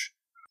search.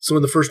 So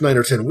in the first 9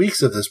 or 10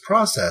 weeks of this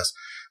process,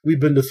 we've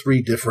been to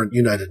 3 different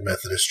United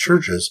Methodist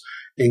churches,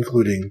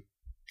 including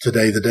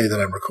today, the day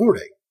that I'm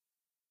recording.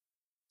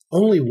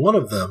 Only one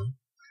of them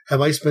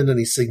have I spent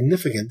any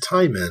significant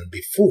time in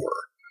before.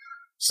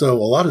 So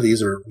a lot of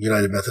these are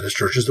United Methodist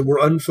churches that we're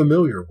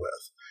unfamiliar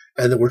with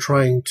and that we're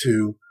trying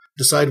to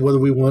decide whether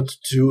we want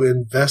to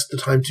invest the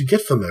time to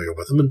get familiar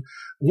with them. And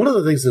one of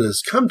the things that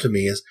has come to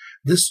me is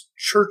this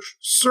church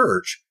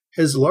search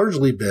has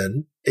largely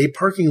been a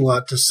parking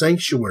lot to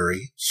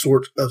sanctuary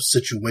sort of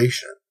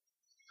situation.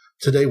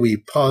 Today we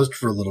paused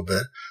for a little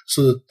bit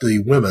so that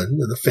the women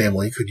and the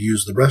family could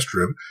use the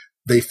restroom.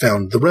 They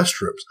found the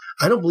restrooms.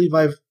 I don't believe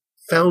I've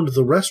found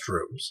the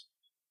restrooms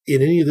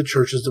in any of the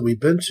churches that we've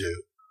been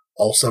to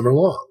all summer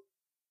long.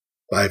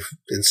 I've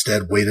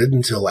instead waited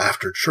until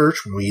after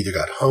church when we either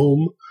got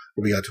home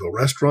or we got to a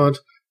restaurant,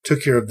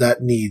 took care of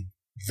that need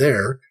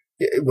there.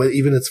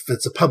 Even if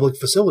it's a public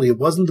facility, it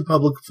wasn't the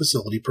public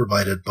facility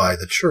provided by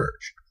the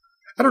church.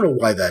 I don't know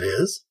why that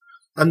is.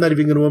 I'm not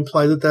even going to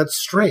imply that that's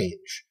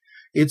strange.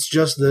 It's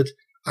just that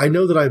I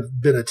know that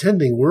I've been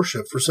attending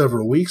worship for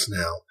several weeks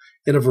now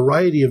in a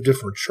variety of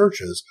different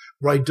churches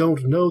where I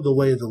don't know the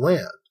lay of the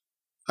land.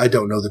 I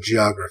don't know the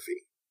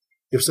geography.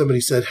 If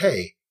somebody said,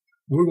 hey,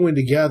 we're going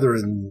to gather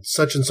in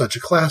such and such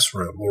a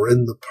classroom or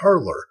in the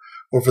parlor,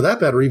 or for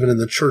that matter, even in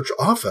the church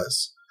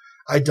office,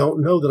 I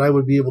don't know that I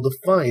would be able to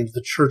find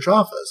the church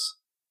office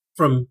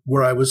from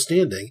where I was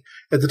standing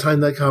at the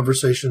time that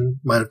conversation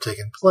might have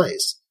taken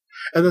place.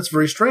 And that's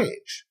very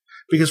strange,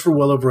 because for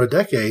well over a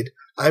decade,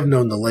 I've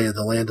known the lay of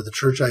the land of the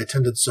church I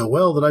attended so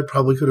well that I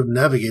probably could have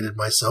navigated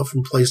myself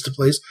from place to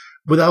place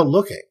without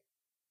looking.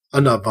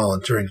 I'm not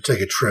volunteering to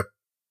take a trip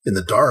in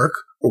the dark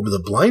or with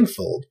a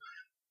blindfold,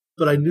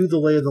 but I knew the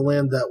lay of the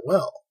land that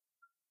well.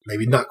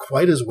 Maybe not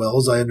quite as well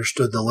as I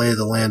understood the lay of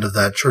the land of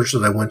that church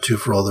that I went to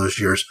for all those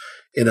years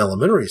in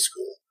elementary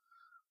school.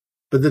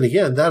 But then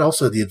again, that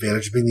also had the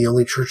advantage of being the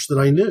only church that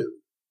I knew.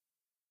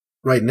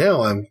 Right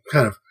now, I'm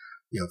kind of,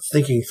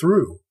 thinking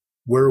through,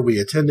 where are we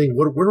attending?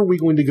 Where are we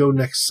going to go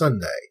next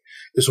Sunday?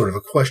 Is sort of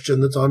a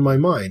question that's on my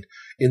mind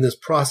in this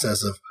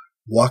process of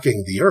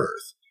walking the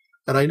earth.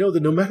 And I know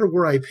that no matter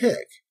where I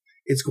pick,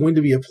 it's going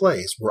to be a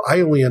place where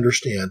I only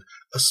understand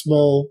a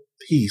small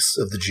piece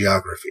of the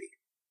geography.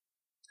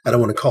 I don't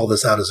want to call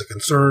this out as a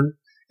concern.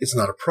 It's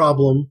not a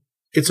problem.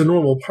 It's a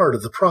normal part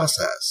of the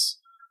process.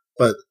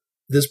 But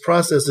this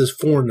process is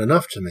foreign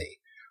enough to me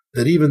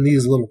that even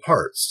these little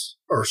parts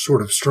are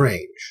sort of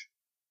strange.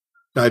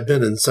 Now, I've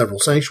been in several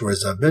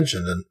sanctuaries I've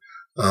mentioned, and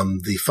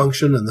the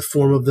function and the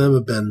form of them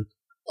have been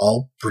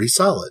all pretty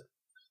solid.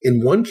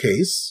 In one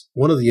case,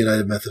 one of the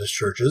United Methodist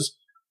churches,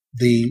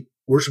 the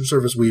worship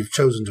service we've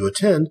chosen to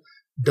attend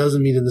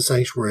doesn't meet in the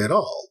sanctuary at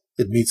all.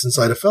 It meets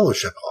inside a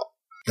fellowship hall.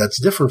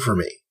 That's different for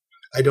me.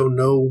 I don't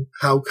know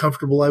how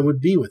comfortable I would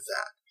be with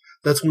that.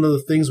 That's one of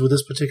the things with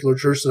this particular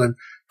church that I'm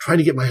trying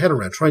to get my head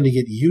around, trying to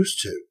get used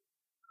to.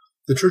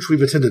 The church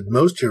we've attended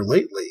most here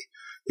lately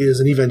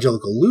is an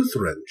evangelical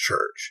Lutheran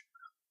church.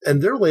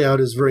 And their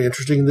layout is very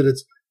interesting in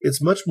that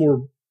it's much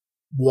more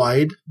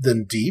wide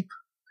than deep,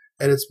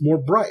 and it's more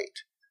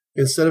bright.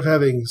 Instead of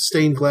having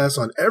stained glass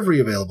on every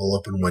available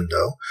open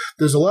window,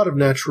 there's a lot of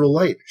natural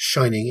light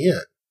shining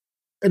in.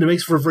 And it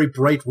makes for a very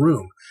bright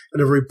room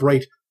and a very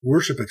bright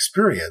worship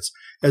experience,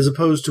 as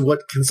opposed to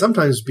what can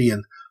sometimes be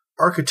an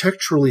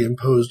architecturally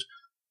imposed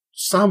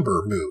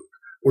somber mood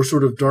or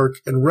sort of dark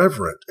and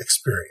reverent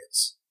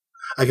experience.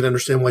 I can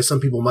understand why some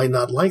people might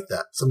not like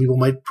that. Some people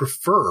might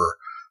prefer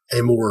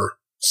a more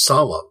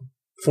solemn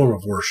form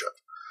of worship.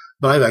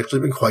 But I've actually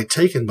been quite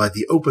taken by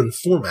the open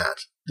format,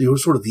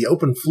 the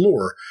open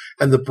floor,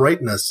 and the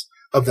brightness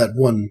of that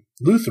one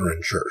Lutheran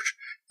church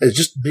as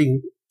just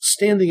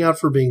standing out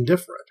for being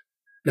different.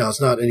 Now,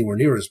 it's not anywhere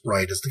near as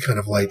bright as the kind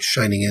of light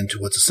shining into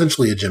what's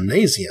essentially a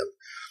gymnasium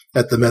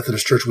at the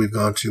Methodist church we've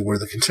gone to, where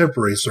the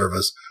contemporary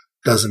service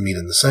doesn't meet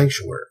in the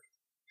sanctuary.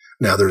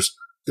 Now, there's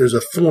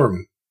a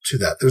form to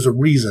that. There's a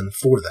reason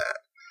for that.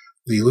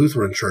 The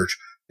Lutheran church,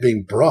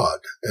 being broad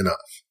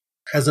enough,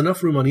 has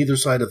enough room on either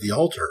side of the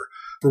altar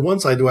for one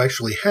side to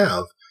actually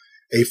have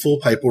a full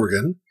pipe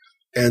organ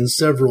and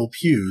several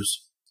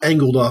pews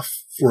angled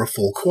off for a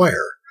full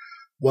choir,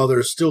 while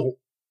there's still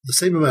the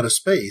same amount of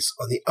space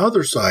on the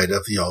other side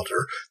of the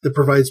altar that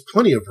provides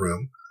plenty of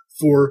room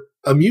for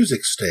a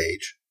music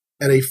stage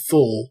and a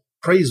full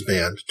praise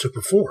band to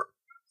perform.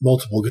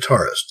 Multiple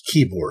guitarists,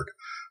 keyboard,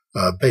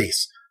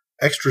 bass,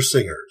 extra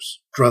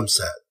singers, drum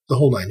set, the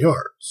whole 9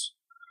 yards.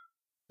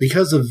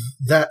 Because of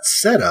that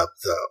setup,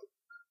 though,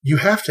 you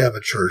have to have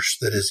a church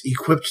that is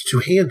equipped to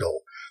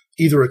handle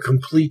either a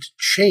complete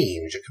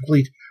change, a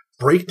complete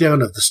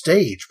breakdown of the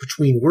stage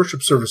between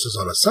worship services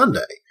on a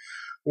Sunday,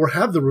 or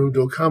have the room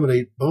to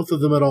accommodate both of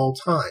them at all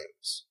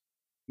times.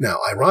 Now,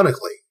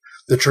 ironically,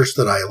 the church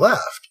that I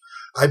left,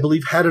 I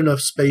believe, had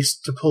enough space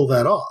to pull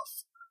that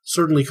off.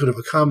 Certainly could have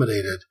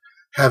accommodated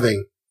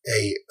having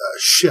a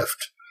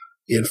shift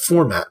in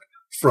format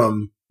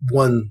from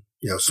one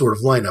sort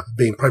of lineup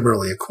being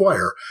primarily a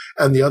choir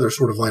and the other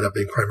sort of lineup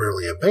being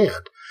primarily a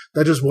band.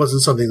 That just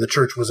wasn't something the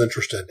church was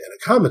interested in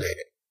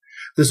accommodating.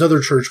 This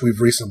other church we've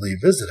recently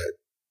visited,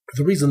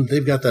 the reason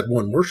they've got that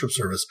one worship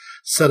service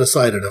set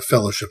aside in a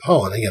fellowship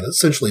hall, and again,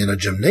 essentially in a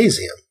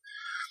gymnasium,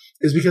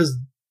 is because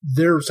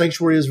their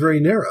sanctuary is very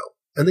narrow,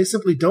 and they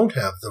simply don't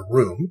have the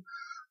room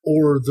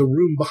or the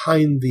room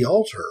behind the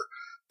altar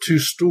to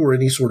store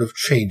any sort of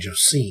change of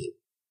scene.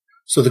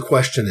 So the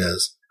question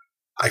is,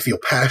 I feel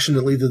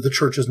passionately that the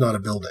church is not a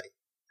building.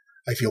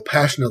 I feel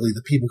passionately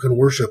that people can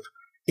worship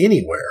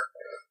anywhere,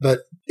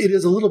 but it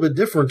is a little bit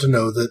different to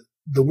know that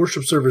the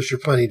worship service you're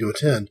planning to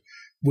attend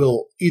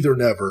will either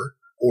never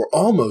or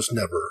almost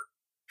never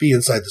be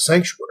inside the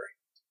sanctuary.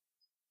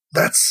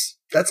 That's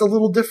a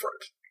little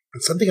different.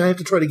 It's something I have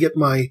to try to get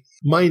my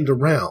mind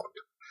around,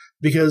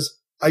 because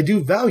I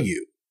do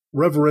value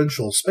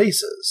reverential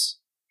spaces.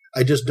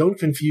 I just don't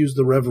confuse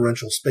the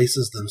reverential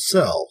spaces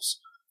themselves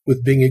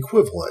with being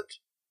equivalent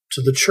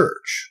to the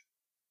church.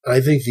 And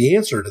I think the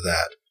answer to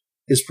that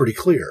is pretty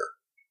clear.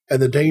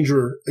 And the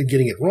danger of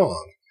getting it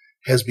wrong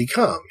has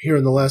become, here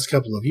in the last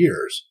couple of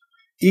years,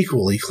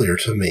 equally clear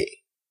to me.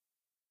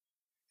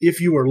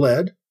 If you are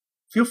led,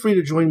 feel free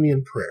to join me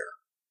in prayer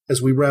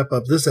as we wrap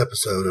up this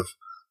episode of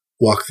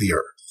walk the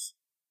earth.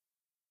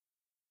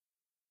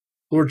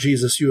 Lord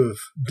Jesus, you have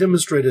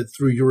demonstrated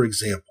through your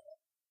example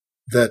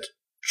that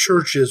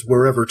church is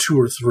wherever 2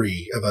 or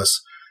 3 of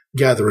us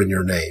gather in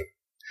your name.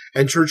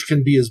 And church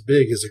can be as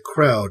big as a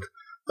crowd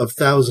of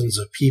thousands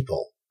of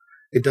people.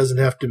 It doesn't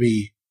have to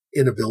be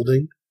in a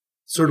building.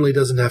 Certainly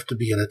doesn't have to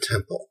be in a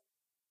temple.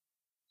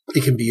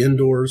 It can be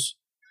indoors,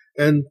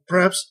 and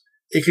perhaps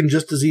it can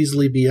just as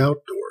easily be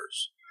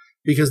outdoors,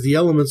 because the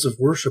elements of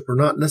worship are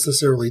not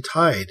necessarily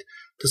tied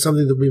to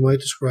something that we might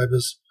describe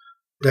as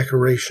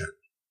decoration.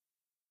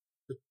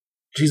 But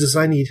Jesus,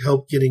 I need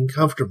help getting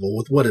comfortable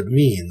with what it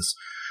means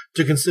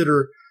to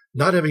consider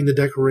not having the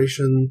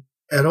decoration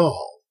at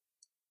all.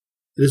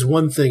 It is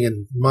one thing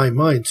in my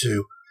mind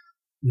to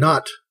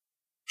not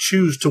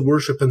choose to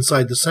worship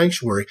inside the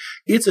sanctuary.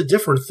 It's a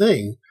different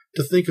thing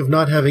to think of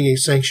not having a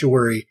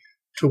sanctuary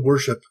to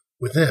worship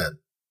within.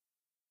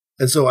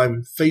 And so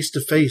I'm face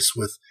to face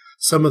with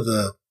some of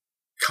the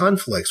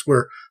conflicts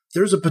where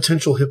there's a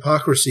potential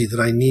hypocrisy that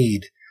I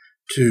need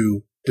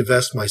to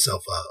divest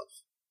myself of.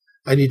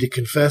 I need to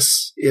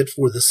confess it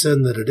for the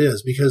sin that it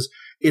is, because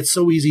it's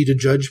so easy to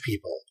judge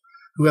people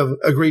who have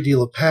a great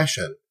deal of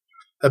passion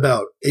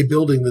about a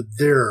building that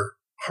their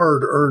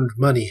hard-earned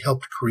money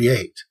helped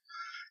create,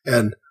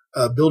 and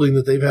a building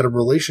that they've had a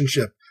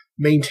relationship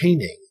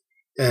maintaining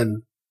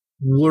and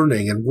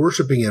learning and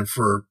worshiping in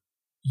for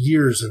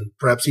years and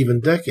perhaps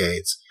even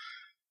decades.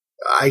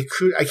 I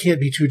can't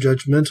be too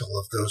judgmental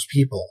of those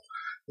people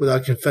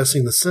without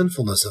confessing the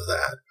sinfulness of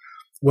that,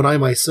 when I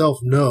myself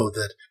know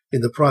that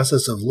in the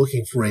process of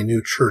looking for a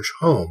new church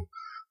home,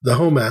 the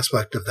home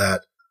aspect of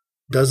that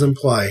does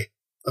imply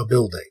a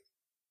building.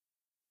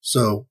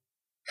 So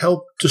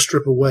help to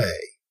strip away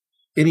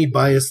any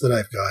bias that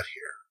I've got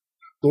here.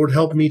 Lord,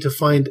 help me to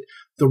find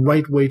the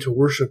right way to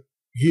worship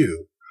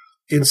you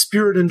in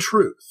spirit and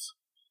truth,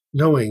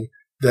 knowing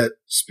that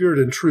spirit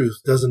and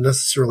truth doesn't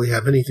necessarily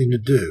have anything to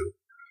do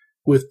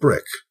with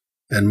brick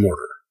and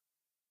mortar.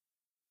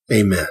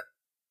 Amen.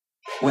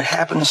 What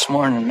happened this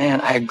morning,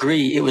 man, I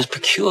agree, it was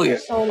peculiar.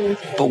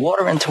 But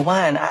water into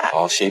wine,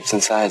 All shapes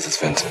and sizes,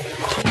 Vincent.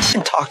 You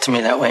shouldn't talk to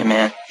me that way,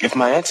 man. If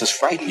my answers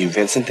frighten you,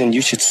 Vincent, then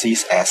you should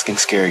cease asking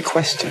scary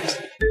questions.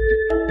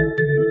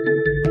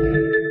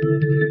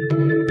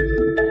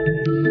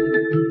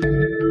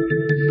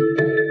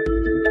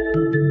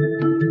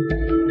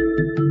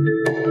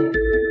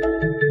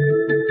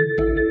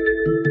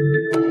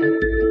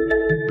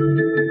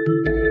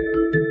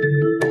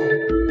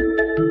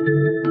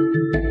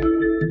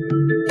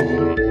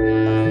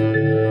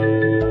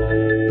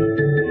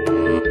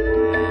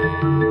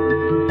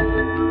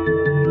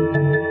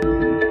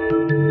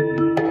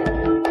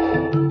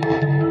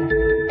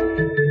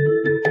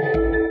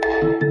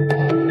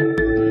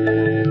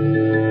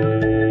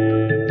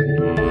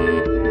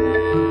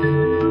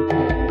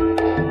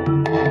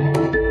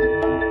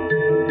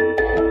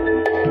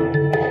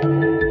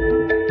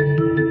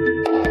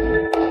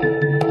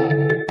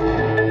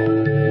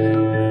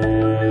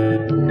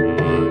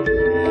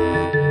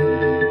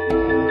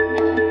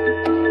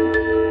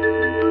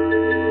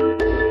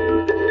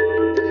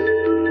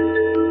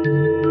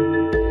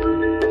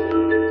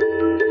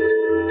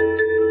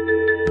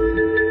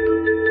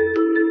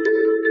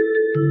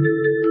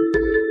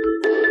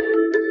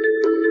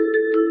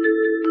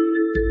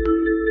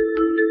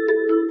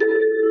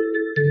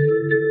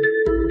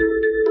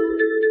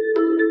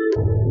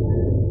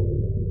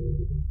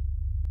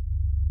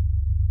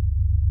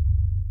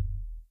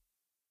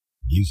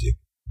 Music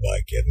by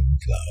Kevin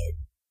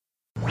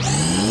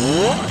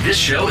MacLeod. This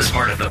show is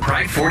part of the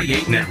Pride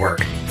 48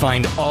 Network.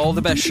 Find all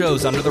the best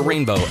shows under the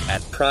rainbow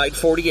at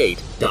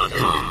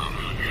Pride48.com.